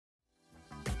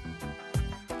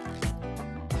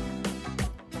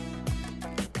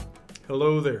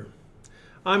Hello there.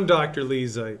 I'm Dr. Leigh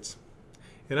Zeitz,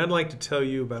 and I'd like to tell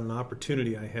you about an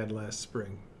opportunity I had last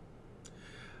spring.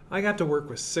 I got to work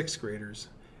with 6th graders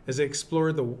as they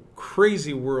explored the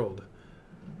crazy world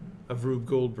of Rube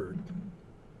Goldberg.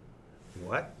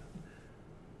 What?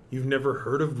 You've never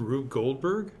heard of Rube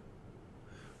Goldberg?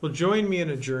 Well, join me in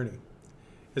a journey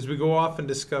as we go off and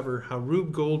discover how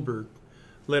Rube Goldberg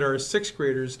led our 6th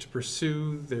graders to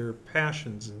pursue their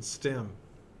passions in STEM.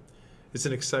 It's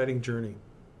an exciting journey.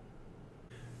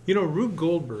 You know, Rube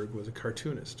Goldberg was a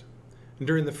cartoonist, and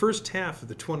during the first half of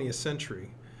the 20th century,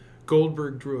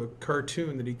 Goldberg drew a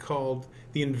cartoon that he called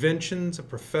The Inventions of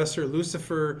Professor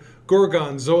Lucifer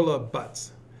Gorgonzola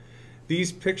Butts.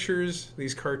 These pictures,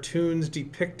 these cartoons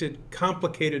depicted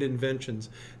complicated inventions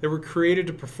that were created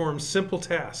to perform simple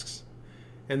tasks,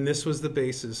 and this was the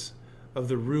basis of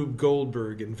the Rube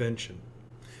Goldberg invention.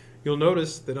 You'll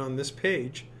notice that on this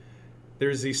page,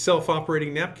 there's the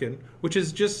self-operating napkin, which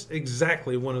is just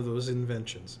exactly one of those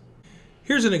inventions.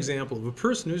 Here's an example of a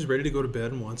person who's ready to go to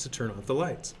bed and wants to turn off the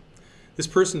lights. This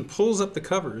person pulls up the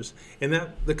covers, and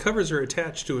the covers are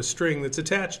attached to a string that's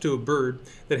attached to a bird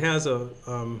that has a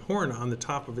horn on the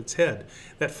top of its head.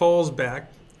 That falls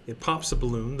back, it pops a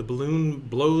balloon, the balloon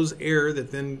blows air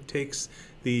that then takes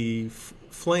the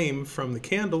flame from the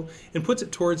candle and puts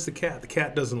it towards the cat. The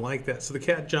cat doesn't like that, so the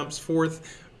cat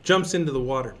jumps into the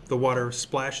water. The water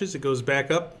splashes, it goes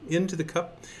back up into the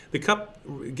cup. The cup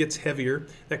gets heavier.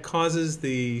 That causes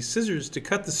the scissors to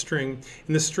cut the string,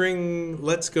 and the string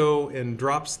lets go and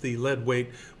drops the lead weight,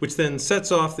 which then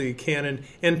sets off the cannon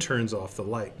and turns off the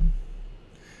light.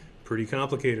 Pretty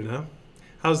complicated, huh?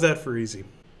 How's that for easy?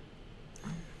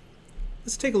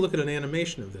 Let's take a look at an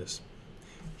animation of this.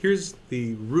 Here's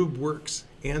the Rube Works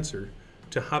answer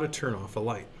to how to turn off a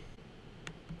light.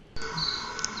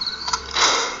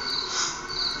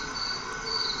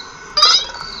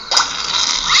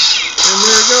 And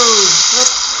there it goes,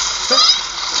 up, up,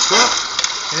 drop,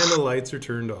 and the lights are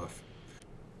turned off.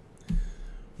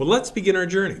 Well, let's begin our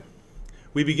journey.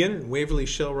 We begin in Waverly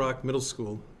Shell Rock Middle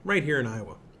School, right here in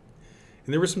Iowa.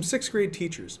 And there were some 6th grade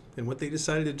teachers, and what they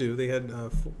decided to do, they had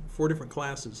 4 different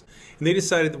classes, and they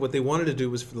decided that what they wanted to do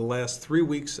was for the last 3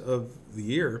 weeks of the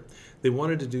year, they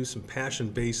wanted to do some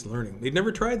passion-based learning. They'd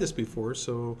never tried this before,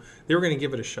 so they were going to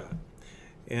give it a shot.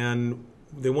 And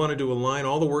they wanted to align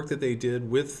all the work that they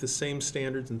did with the same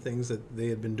standards and things that they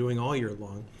had been doing all year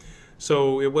long.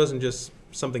 So it wasn't just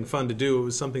something fun to do, it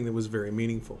was something that was very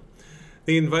meaningful.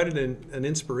 They invited an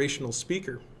inspirational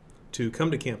speaker to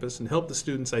come to campus and help the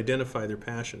students identify their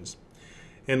passions.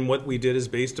 And what we did is,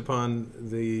 based upon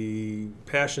the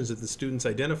passions that the students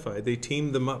identified, they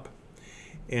teamed them up.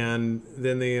 And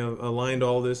then they aligned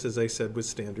all this, as I said, with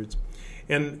standards.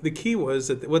 And the key was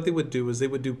that what they would do is they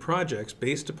would do projects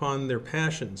based upon their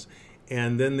passions,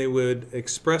 and then they would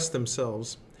express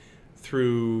themselves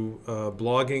through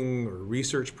blogging or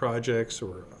research projects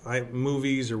or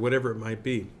movies or whatever it might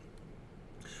be.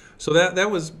 So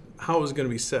that was how it was going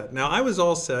to be set. Now, I was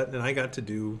all set, and I got to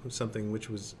do something which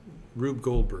was Rube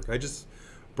Goldberg. I just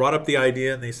brought up the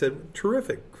idea, and they said,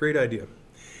 terrific, great idea.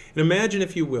 And imagine,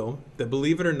 if you will, that,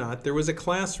 believe it or not, there was a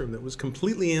classroom that was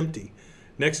completely empty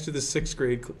next to the 6th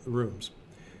grade rooms.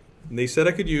 And they said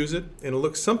I could use it, and it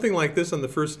looked something like this on the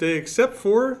first day, except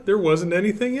for there wasn't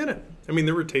anything in it. I mean,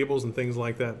 there were tables and things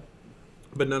like that,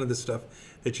 but none of the stuff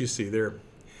that you see there.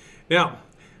 Now,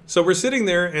 so we're sitting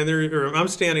there, and I'm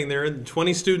standing there, and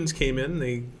 20 students came in.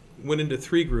 They went into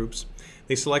 3 groups.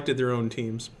 They selected their own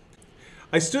teams.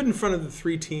 I stood in front of the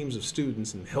 3 teams of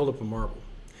students and held up a marble,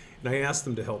 and I asked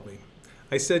them to help me.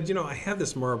 I said, you know, I have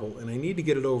this marble, and I need to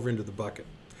get it over into the bucket.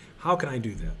 How can I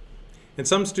do that? And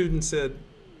some students said,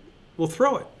 well,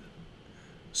 throw it.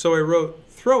 So I wrote,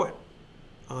 throw it,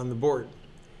 on the board.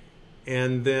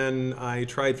 And then I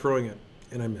tried throwing it,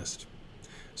 and I missed.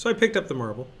 So I picked up the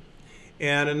marble.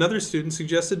 And another student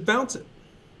suggested bounce it.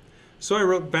 So I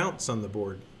wrote bounce on the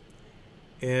board.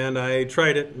 And I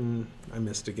tried it, and I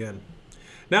missed again.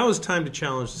 Now it was time to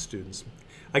challenge the students.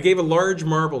 I gave a large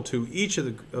marble to each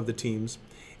of the teams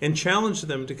and challenged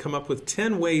them to come up with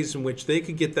 10 ways in which they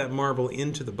could get that marble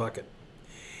into the bucket.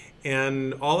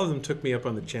 And all of them took me up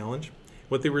on the challenge.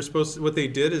 What they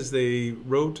did is they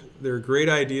wrote their great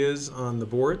ideas on the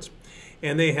boards,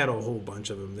 and they had a whole bunch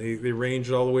of them. They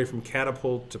ranged all the way from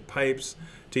catapult to pipes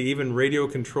to even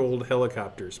radio-controlled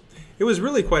helicopters. It was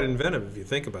really quite inventive if you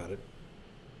think about it.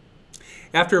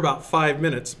 After about 5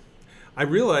 minutes, I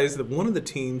realized that one of the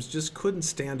teams just couldn't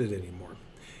stand it anymore.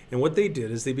 And what they did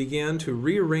is they began to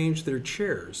rearrange their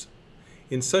chairs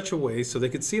in such a way so they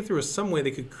could see if there was some way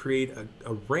they could create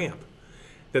a ramp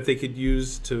that they could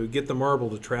use to get the marble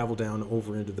to travel down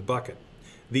over into the bucket.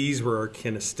 These were our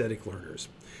kinesthetic learners.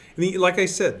 And like I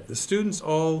said, the students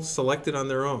all selected on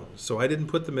their own, so I didn't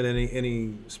put them in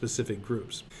any specific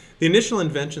groups. The initial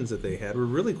inventions that they had were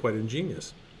really quite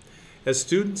ingenious. As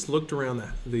students looked around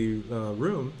the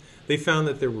room, they found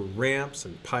that there were ramps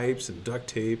and pipes and duct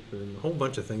tape and a whole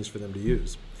bunch of things for them to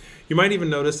use. You might even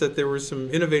notice that there were some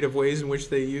innovative ways in which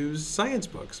they used science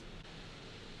books.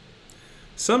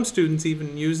 Some students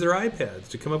even used their iPads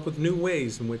to come up with new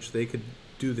ways in which they could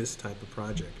do this type of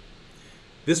project.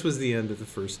 This was the end of the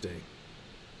first day.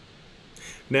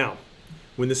 Now,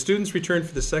 when the students returned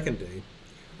for the second day,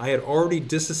 I had already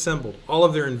disassembled all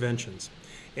of their inventions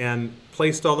and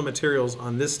placed all the materials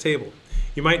on this table.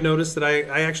 You might notice that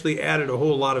I actually added a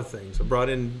whole lot of things. I brought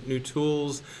in new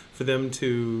tools for them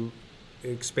to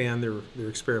expand their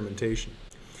experimentation.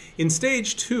 In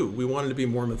stage 2, we wanted to be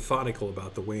more methodical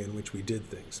about the way in which we did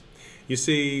things. You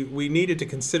see, we needed to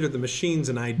consider the machines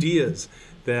and ideas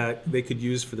that they could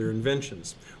use for their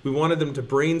inventions. We wanted them to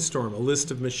brainstorm a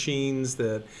list of machines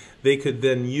that they could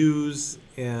then use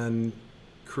and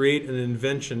create an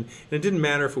invention. And it didn't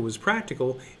matter if it was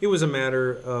practical, it was a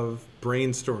matter of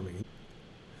brainstorming.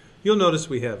 You'll notice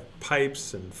we have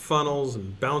pipes and funnels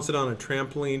and bounce it on a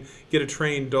trampoline, get a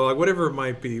trained dog, whatever it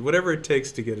might be, whatever it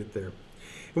takes to get it there.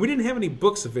 And we didn't have any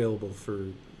books available for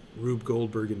Rube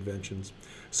Goldberg inventions,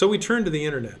 so we turned to the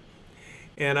internet.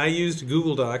 And I used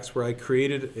Google Docs, where I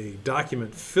created a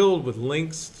document filled with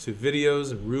links to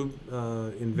videos and Rube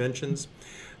inventions.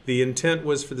 The intent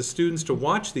was for the students to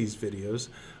watch these videos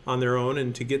on their own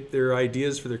and to get their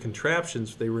ideas for their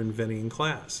contraptions they were inventing in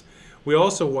class. We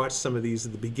also watched some of these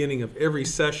at the beginning of every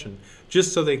session,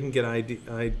 just so they can get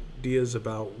ideas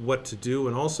about what to do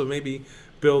and also maybe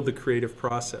build the creative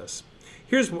process.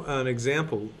 Here's an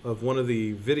example of one of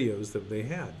the videos that they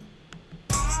had.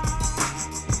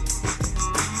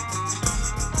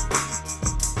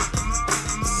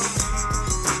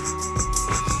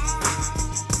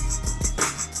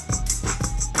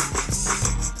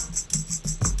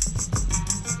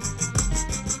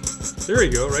 There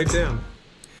you go, right down.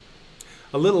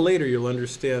 A little later you'll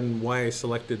understand why I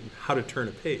selected how to turn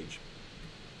a page.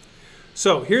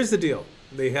 So here's the deal.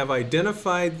 They have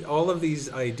identified all of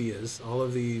these ideas, all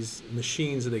of these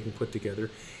machines that they can put together,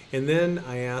 and then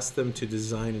I asked them to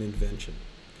design an invention.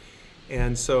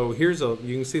 And so you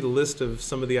can see the list of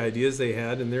some of the ideas they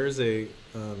had, and there's a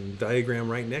diagram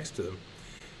right next to them.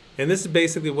 And this is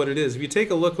basically what it is. If you take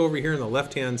a look over here on the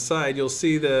left-hand side, you'll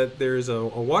see that there's a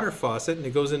water faucet, and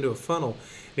it goes into a funnel.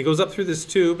 And it goes up through this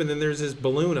tube, and then there's this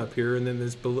balloon up here, and then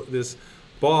this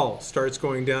ball starts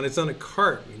going down. It's on a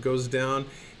cart. It goes down,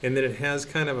 and then it has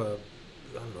kind of a,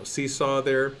 I don't know, seesaw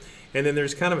there. And then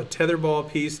there's kind of a tetherball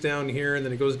piece down here, and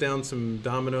then it goes down some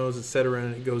dominoes, etc.,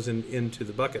 and it goes into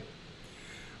the bucket.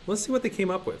 Let's see what they came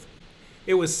up with.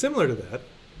 It was similar to that.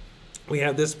 We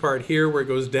have this part here where it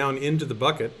goes down into the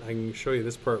bucket. I can show you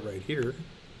this part right here.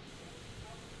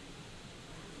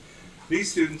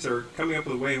 These students are coming up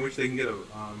with a way in which they can get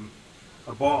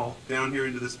a ball down here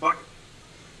into this bucket.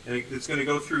 And it's going to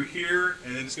go through here,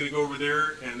 and then it's going to go over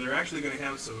there, and they're actually going to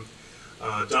have some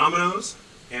dominoes,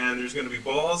 and there's going to be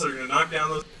balls that are going to knock down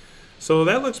those. So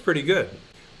that looks pretty good.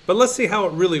 But let's see how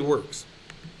it really works.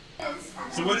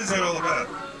 So what is that all about?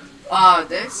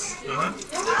 This. Notice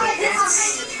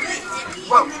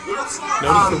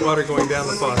the water going down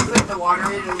the faucet. Put the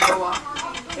water in and go up.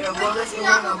 It'll blow this balloon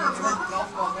up and turn the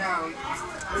golf ball down.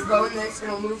 It'll go in this,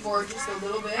 and it'll move forward just a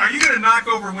little bit. Are you going to knock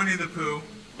over Winnie the Pooh?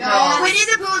 No. Winnie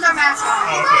the Pooh is our mascot.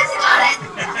 Oh,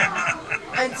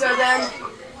 okay. And so then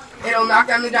it'll knock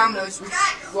down the dominoes, which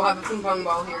we'll have a ping pong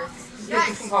ball here. Get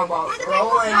the ping pong ball.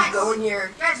 Roll and go in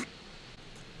here.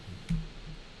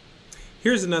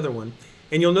 Here's another one.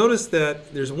 And you'll notice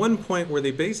that there's one point where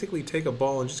they basically take a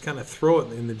ball and just kind of throw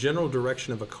it in the general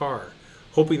direction of a car,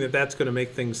 hoping that that's going to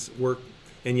make things work.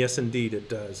 And yes, indeed, it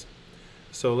does.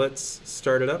 So let's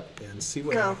start it up and see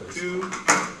what happens.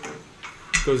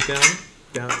 Goes down,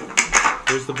 down.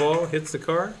 There's the ball, hits the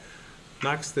car,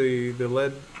 knocks the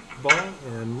lead ball,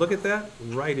 and look at that,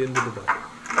 right into the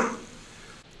bucket.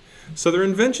 So their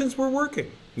inventions were working.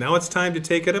 Now it's time to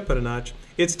take it up a notch.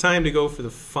 It's time to go for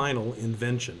the final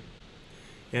invention.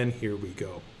 And here we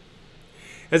go.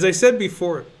 As I said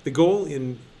before, the goal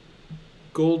in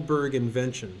Goldberg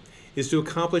invention is to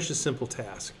accomplish a simple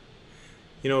task.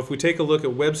 You know, if we take a look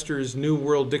at Webster's New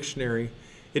World Dictionary,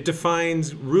 it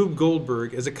defines Rube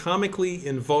Goldberg as a comically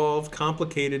involved,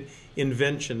 complicated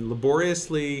invention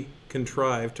laboriously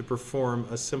contrived to perform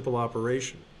a simple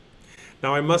operation.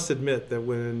 Now, I must admit that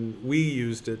when we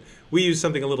used it, we used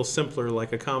something a little simpler,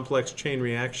 like a complex chain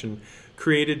reaction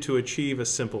created to achieve a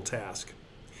simple task.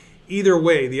 Either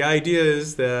way, the idea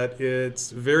is that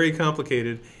it's very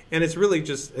complicated and it's really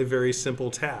just a very simple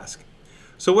task.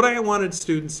 So what I wanted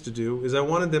students to do is I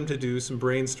wanted them to do some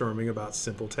brainstorming about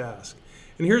simple tasks.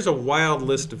 And here's a wild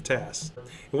list of tasks.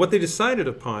 And what they decided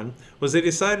upon was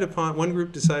one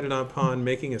group decided upon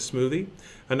making a smoothie,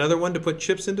 another one to put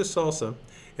chips into salsa,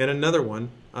 and another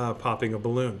one popping a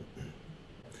balloon.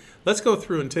 Let's go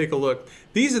through and take a look.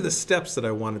 These are the steps that I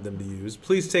wanted them to use.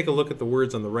 Please take a look at the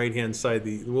words on the right-hand side.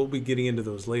 We'll be getting into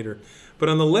those later. But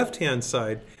on the left-hand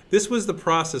side, this was the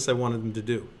process I wanted them to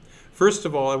do. First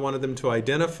of all, I wanted them to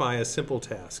identify a simple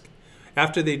task.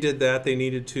 After they did that, they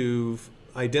needed to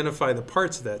identify the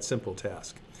parts of that simple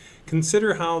task.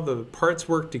 Consider how the parts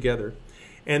work together.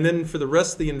 And then for the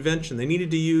rest of the invention, they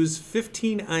needed to use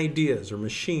 15 ideas or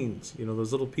machines, you know,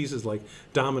 those little pieces like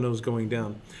dominoes going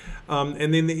down.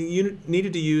 And then they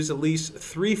needed to use at least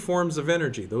 3 forms of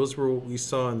energy. Those were what we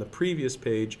saw on the previous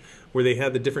page where they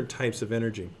had the different types of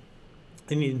energy.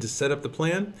 They needed to set up the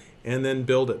plan and then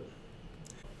build it.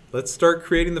 Let's start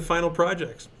creating the final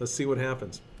projects. Let's see what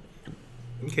happens.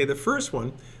 Okay, the first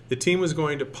one, the team was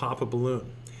going to pop a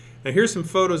balloon. Now here's some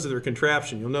photos of their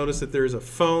contraption. You'll notice that there's a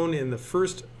phone in the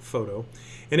first photo.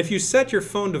 And if you set your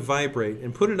phone to vibrate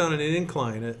and put it on an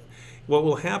incline, what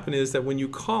will happen is that when you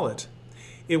call it,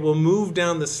 it will move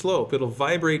down the slope. It'll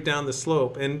vibrate down the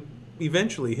slope and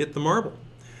eventually hit the marble.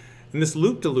 And this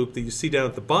loop-de-loop that you see down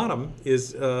at the bottom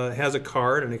has a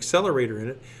card and an accelerator in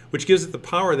it, which gives it the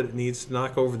power that it needs to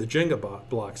knock over the Jenga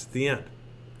blocks at the end.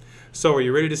 So are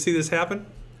you ready to see this happen?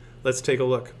 Let's take a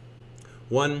look.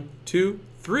 1, 2,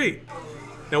 3.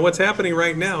 Now what's happening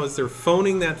right now is they're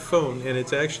phoning that phone and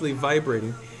it's actually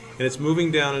vibrating and it's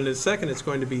moving down, and in a second it's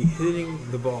going to be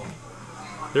hitting the ball.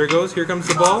 There it goes. Here comes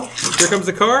the ball. Here comes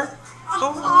the car.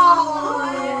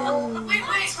 Oh.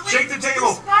 Shake the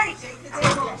table.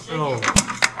 Oh.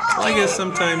 Well, I guess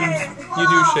sometimes you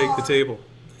do shake the table.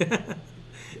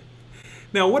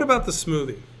 Now what about the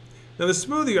smoothie? Now the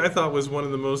smoothie I thought was one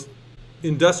of the most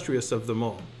industrious of them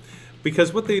all,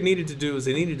 because what they needed to do is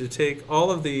they needed to take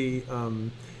all of the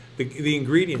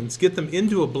ingredients, get them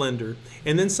into a blender,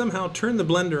 and then somehow turn the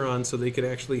blender on so they could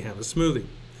actually have a smoothie.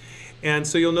 And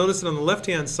so you'll notice that on the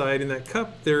left-hand side in that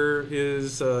cup there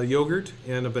is yogurt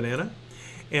and a banana.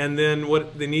 And then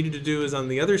what they needed to do is on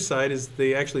the other side is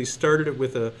they actually started it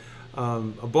with a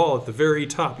ball at the very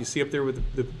top. You see up there with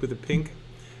the pink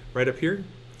right up here?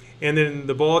 And then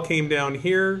the ball came down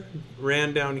here,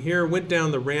 ran down here, went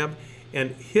down the ramp,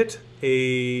 and hit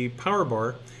a power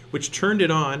bar, which turned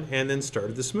it on and then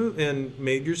started the smoothie and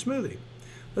made your smoothie.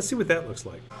 Let's see what that looks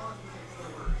like.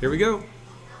 Here we go.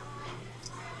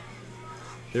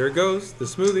 There it goes, the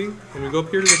smoothie. And we go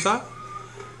up here to the top.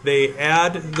 They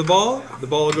add the ball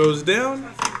goes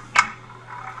down,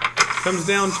 comes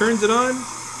down, turns it on,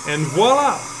 and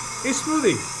voila, a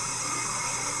smoothie.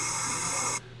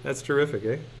 That's terrific,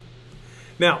 eh?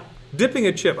 Now, dipping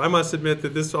a chip, I must admit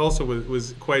that this also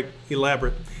was quite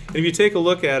elaborate. And if you take a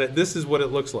look at it, this is what it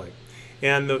looks like.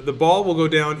 And the ball will go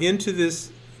down into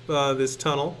this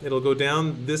tunnel. It'll go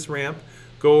down this ramp,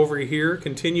 go over here,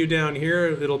 continue down here,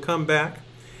 it'll come back.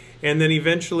 And then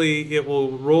eventually it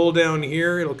will roll down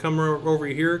here, it'll come over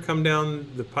here, come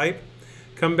down the pipe,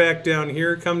 come back down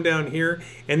here, come down here,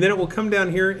 and then it will come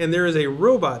down here, and there is a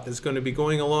robot that's going to be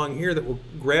going along here that will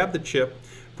grab the chip,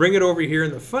 bring it over here.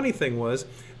 And the funny thing was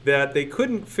that they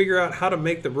couldn't figure out how to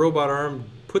make the robot arm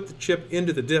put the chip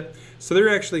into the dip, so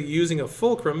they're actually using a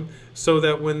fulcrum so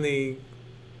that when the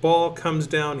ball comes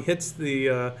down, hits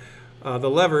the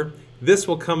lever, this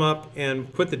will come up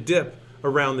and put the dip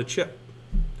around the chip.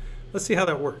 Let's see how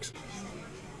that works.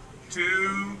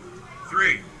 2,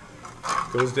 3.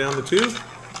 Goes down the tube,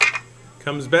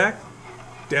 comes back,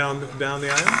 down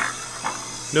the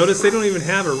aisle. Notice they don't even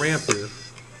have a ramp here.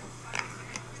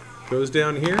 Goes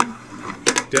down here,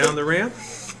 down the ramp,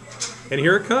 and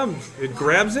here it comes. It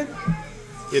grabs it,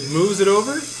 it moves it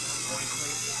over,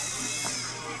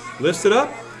 lifts it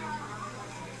up,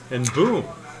 and boom.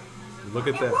 Look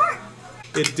at that.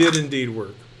 It did indeed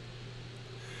work.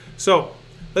 So,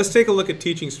 let's take a look at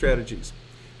teaching strategies.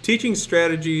 Teaching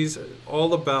strategies are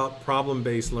all about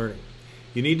problem-based learning.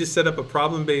 You need to set up a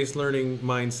problem-based learning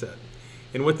mindset.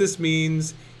 And what this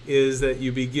means is that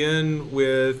you begin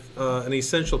with an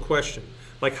essential question,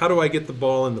 like how do I get the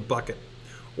ball in the bucket?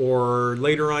 Or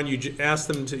later on you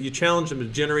challenge them to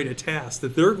generate a task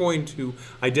that they're going to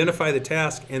identify the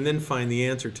task and then find the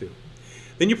answer to.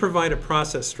 Then you provide a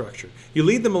process structure. You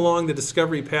lead them along the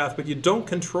discovery path, but you don't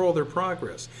control their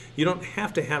progress. You don't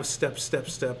have to have step, step,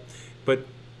 step, but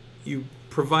you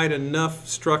provide enough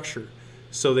structure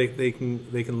so they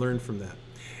can learn from that.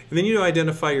 And then you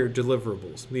identify your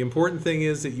deliverables. The important thing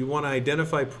is that you want to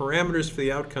identify parameters for the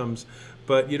outcomes,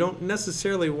 but you don't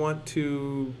necessarily want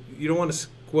to,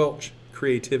 squelch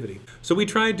creativity. So we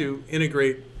tried to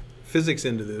integrate physics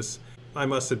into this. I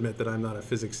must admit that I'm not a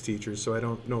physics teacher, so I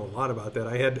don't know a lot about that.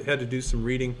 I had to do some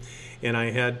reading, and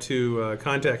I had to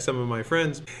contact some of my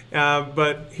friends.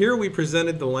 But here we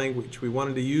presented the language. We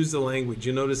wanted to use the language.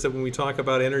 You notice that when we talk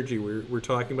about energy, we're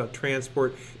talking about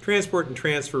transport. Transport and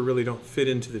transfer really don't fit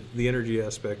into the energy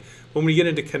aspect. When we get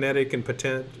into kinetic and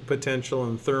potential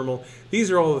and thermal,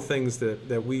 these are all the things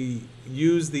that we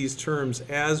use these terms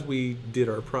as we did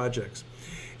our projects.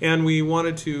 And we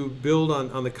wanted to build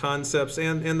on the concepts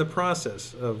and the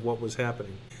process of what was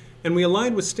happening. And we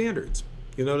aligned with standards.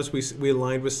 You'll notice we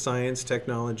aligned with science,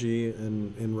 technology,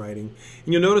 and writing.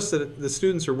 And you'll notice that the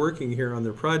students are working here on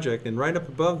their project, and right up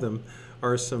above them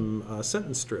are some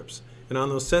sentence strips. And on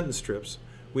those sentence strips,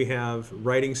 we have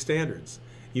writing standards,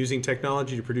 using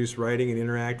technology to produce writing and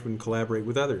interact and collaborate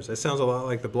with others. That sounds a lot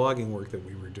like the blogging work that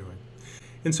we were doing.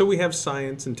 And so we have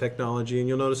science and technology, and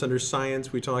you'll notice under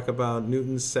science we talk about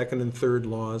Newton's second and third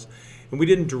laws. And we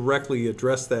didn't directly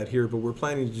address that here, but we're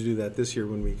planning to do that this year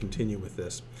when we continue with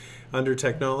this. Under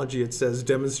technology, it says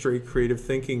demonstrate creative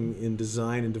thinking in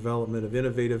design and development of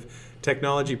innovative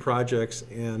technology projects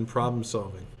and problem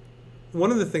solving. One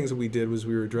of the things that we did was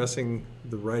we were addressing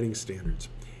the writing standards.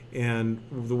 And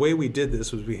the way we did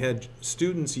this was we had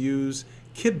students use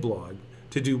KidBlog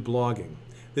to do blogging.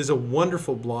 This is a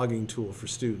wonderful blogging tool for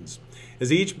students.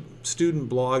 As each student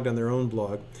blogged on their own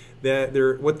blog,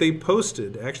 what they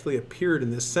posted actually appeared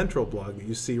in this central blog that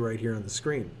you see right here on the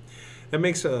screen. That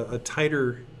makes a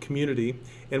tighter community,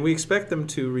 and we expect them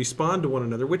to respond to one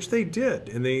another, which they did,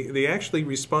 and they actually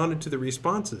responded to the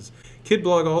responses.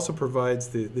 KidBlog also provides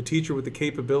the teacher with the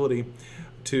capability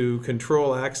to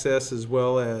control access as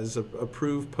well as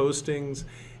approve postings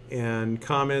and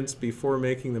comments before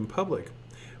making them public.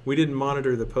 We didn't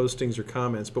monitor the postings or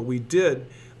comments, but we did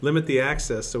limit the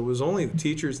access, so it was only the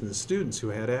teachers and the students who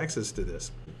had access to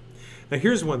this. Now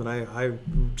here's one that I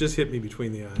just hit me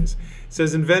between the eyes. It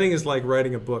says, inventing is like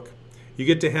writing a book. You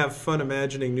get to have fun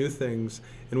imagining new things,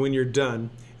 and when you're done,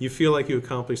 you feel like you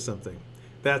accomplished something.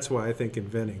 That's why I think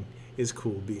inventing is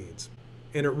cool beans.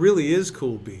 And it really is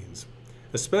cool beans,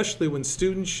 especially when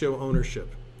students show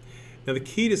ownership. Now the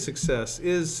key to success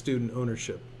is student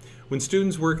ownership. When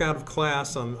students work out of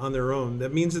class on their own,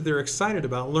 that means that they're excited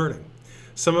about learning.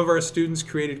 Some of our students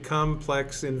created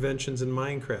complex inventions in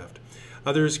Minecraft.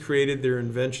 Others created their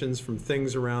inventions from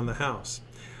things around the house.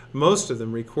 Most of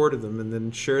them recorded them and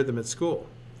then shared them at school.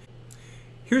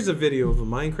 Here's a video of a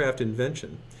Minecraft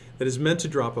invention that is meant to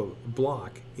drop a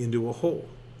block into a hole.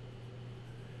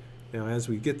 Now as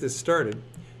we get this started,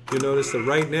 you'll notice that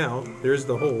right now, there's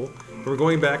the hole. We're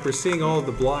going back, we're seeing all of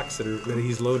the blocks that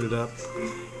he's loaded up.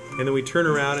 And then we turn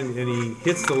around and he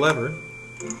hits the lever,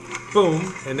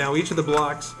 boom, and now each of the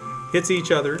blocks hits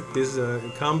each other. This is a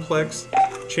complex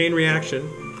chain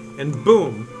reaction, and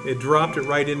boom, it dropped it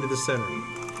right into the center.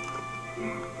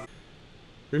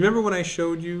 Remember when I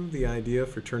showed you the idea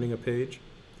for turning a page?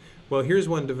 Well, here's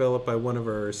one developed by one of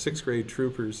our 6th grade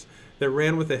troopers that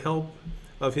ran with the help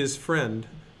of his friend,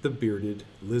 the bearded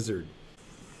lizard.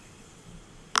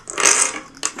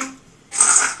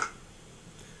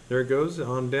 There it goes,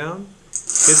 on down,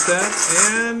 hits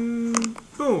that, and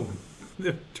boom,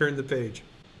 turned the page.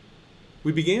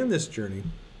 We began this journey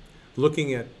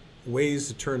looking at ways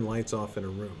to turn lights off in a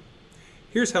room.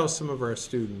 Here's how some of our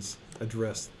students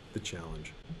addressed the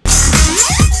challenge.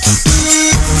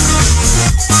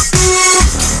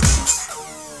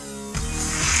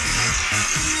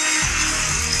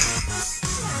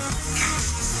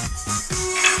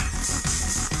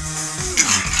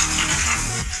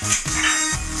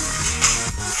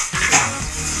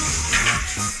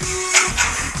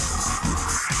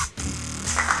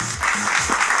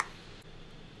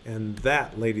 And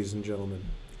that, ladies and gentlemen,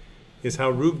 is how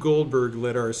Rube Goldberg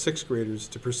led our 6th graders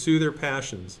to pursue their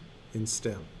passions in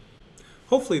STEM.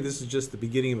 Hopefully this is just the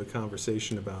beginning of a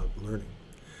conversation about learning.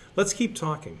 Let's keep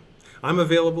talking. I'm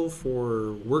available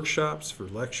for workshops, for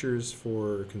lectures,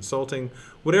 for consulting,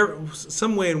 whatever,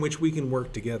 some way in which we can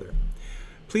work together.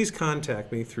 Please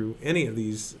contact me through any of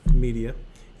these media.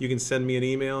 You can send me an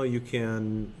email, you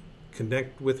can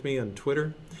connect with me on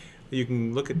Twitter. You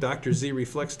can look at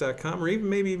drzreflex.com or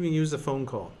maybe even use a phone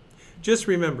call. Just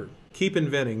remember, keep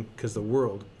inventing because the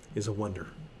world is a wonder.